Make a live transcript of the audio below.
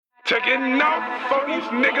Taking off for these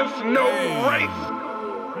niggas, no race.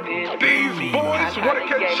 These boys wanna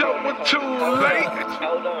catch up with too late.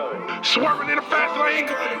 Swerving in the fast lane,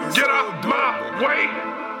 get out my way.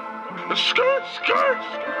 Skirt, skirt.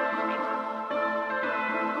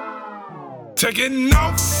 Taking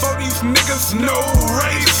off for these niggas, no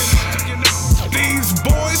race. These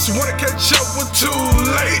boys wanna catch up with too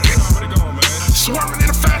late. Swerving in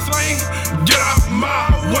the fast lane, get out my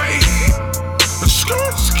way.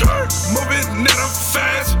 Skirt, skirt, moving at a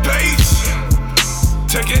fast pace.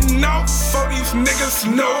 Taking off for these niggas,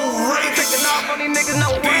 no race. Taking off on these niggas,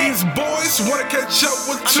 no race. These boys wanna catch up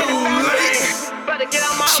with too late. Better get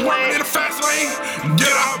out my Swerving way. in the fast lane,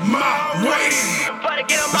 get out my way. Better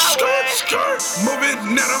get out my Skirt, way. skirt,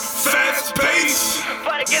 moving at a fast pace.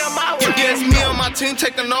 Better get out my way. Against me and my team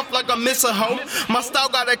taking off like I miss a hoe. My style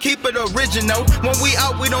gotta keep it original. When we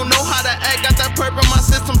out, we don't know how to act. Got that purple, my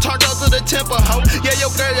system charged out to the temper hoe. Yeah,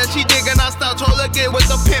 your girl, yeah, she digging, I style. Told her get with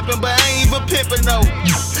the pimpin', but I ain't even pimpin' no.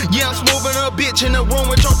 Yeah, I'm smoothing a bitch in the room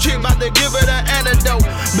with your chick, about to give it an antidote.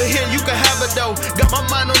 But here you can have it though. Got my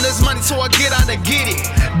mind on this money, so I get out and get it.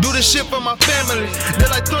 Do this shit for my family. They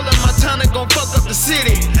like Thriller, my town, they gon' fuck up the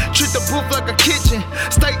city. Treat the booth like a kitchen.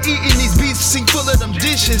 Stay eating these beats, sink full of them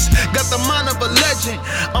dishes. Got the mind of a legend.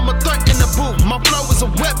 I'm a threat in the booth, my flow is a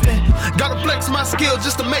weapon. Gotta flex my skills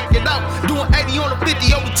just to make it out. Doing 80 on a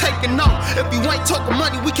 50, overtaking off. If you ain't talking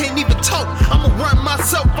money, we can't even talk. I'ma run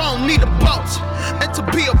myself, I don't need a boss. And to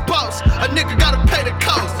be a boss, a nigga gotta pay the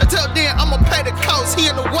cost. Until then, I'ma pay the cost. He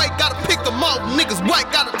in the way, gotta pick them off. Niggas white,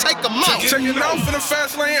 gotta take them out. Taking off in the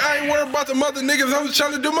fast lane, I ain't worried about them other niggas, I'm just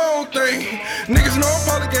trying to do my own thing. Niggas know I'm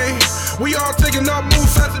part of the game. We all taking off, move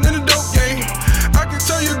faster than the dope game. I can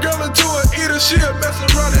turn your girl into a eater, she'll mess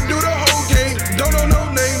around and do the whole game. Don't know no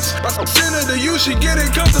names, I send her to you, she get it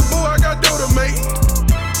comfortable, I got dough to make.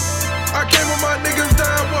 I came with my niggas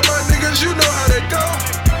down, with my niggas, you know how they go.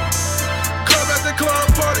 Club at the club,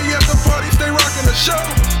 party at the party, stay rocking the show.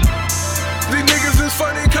 These niggas is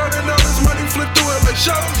funny, counting all this money, flip through it like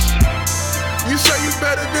shows. You say you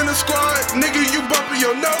better than the squad, nigga, you bumping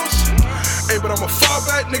your nose. Hey, but I'ma fall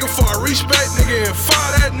back, nigga, before I reach back, nigga, and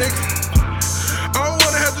fire that nigga. I don't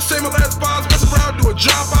wanna have to say my last bars, mess around, do a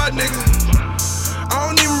drop-by, nigga. I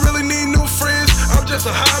don't even really need new friends, I'm just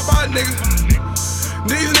a high-by nigga.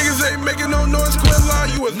 These niggas ain't making no noise, quit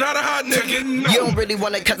lying, you was not a hot nigga. You don't really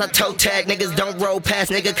want it cause I toe tag niggas, don't roll past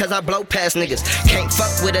nigga cause I blow past niggas. Can't fuck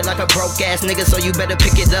with it like a broke ass nigga, so you better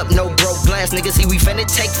pick it up, no broke glass nigga. See we finna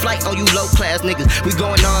take flight on you low class niggas. We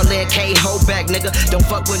going all in, can't hold back nigga. Don't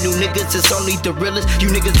fuck with new niggas, it's only the realest. You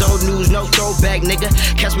niggas old news, no throwback nigga.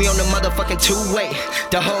 Catch me on the motherfucking two-way.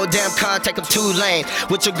 The whole damn car take them 2 lanes.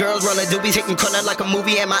 With your girls rolling doobies, hitting corner like a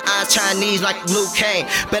movie, and my eyes Chinese like Luke Kane.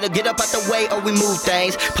 Better get up out the way or we move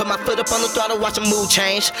things. Put my foot up on the throttle, watch the mood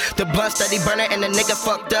change. The blunt steady burning and the nigga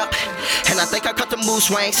fucked up. And I think I caught the mood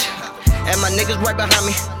swings. And my niggas right behind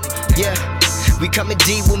me. Yeah, we coming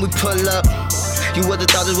deep when we pull up. You would've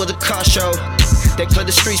thought this was a car show. They clear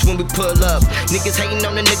the streets when we pull up. Niggas hating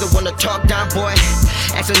on the nigga, wanna talk down, boy.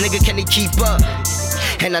 Ask a nigga, can he keep up?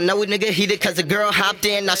 And I know a nigga heated cause the girl hopped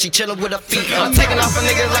in, now she chillin' with her feet up. I'm taking off a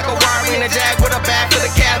niggas like a wire in a jag with a bag for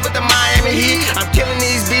the cab with the Miami Heat. I'm killing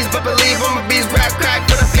these beats, but believe I'm a beast, rap crack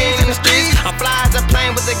for the fiends in the streets. I fly as a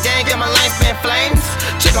plane with the gang, get my life in flames.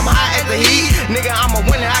 Chick, I'm high as the heat. Nigga, I'm a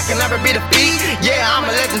winner, I can never be defeated. Yeah, I'm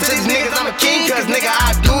a legend to these niggas, I'm a king. Cause nigga,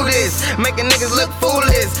 I do this, making niggas look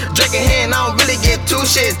foolish. Drinking here and I don't really get two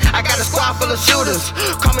shits. I got a squad full of shooters.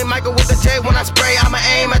 Call me Michael with the J when I spray, I'ma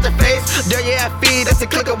aim at your face. There yeah, feed, that's a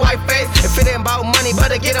click of white face. If it ain't about money,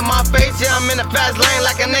 better get in my face. Yeah, I'm in the fast lane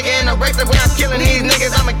like a nigga in a race. When I'm killing these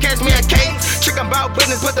niggas, I'ma catch me a cake. Trick about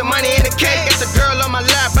business, put the money in the cake. Got the girl on my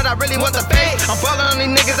lap, but I really want the fake. I'm falling on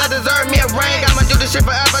these niggas, I deserve me a ring. I'ma do this shit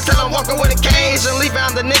forever till I'm walking with a cane. It's leave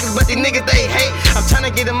I'm the niggas, but these niggas they hate. I'm trying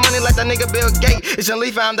to get the money like that nigga Bill Gates. It's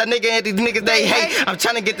leave I'm that nigga and these niggas they hate. I'm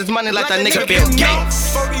trying to get this money like that nigga Bill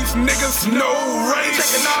Gates. For these niggas, no race.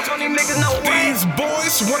 Taking off on these niggas, no way. These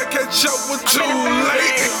boys wanna catch up with too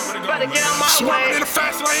late. Better get out my Swerving way. in the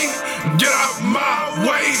fast lane, get out my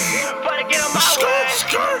way. Better get out my Skirt, way.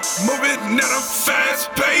 skirt, moving at a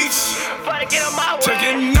fast pace. Better get out my way.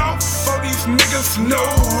 Taking off for these niggas, no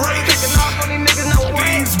race. Taking off on these niggas, no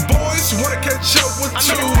way. These boys wanna catch up with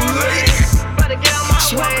too late. Better get out my way.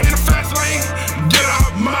 Swerving in the fast lane, get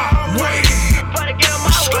out my way. Better get out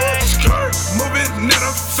my way. Skirt, skirt, moving at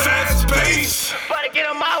a fast pace. Better get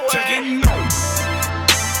out my way. Taking off.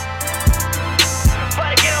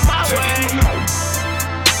 Better get out my way.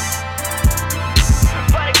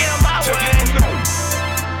 Better get out my way.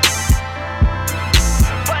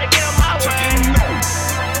 Better get out my way.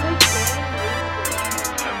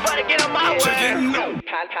 Better get on my way.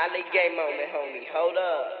 Pilot game moment, homie. Hold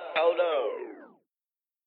up.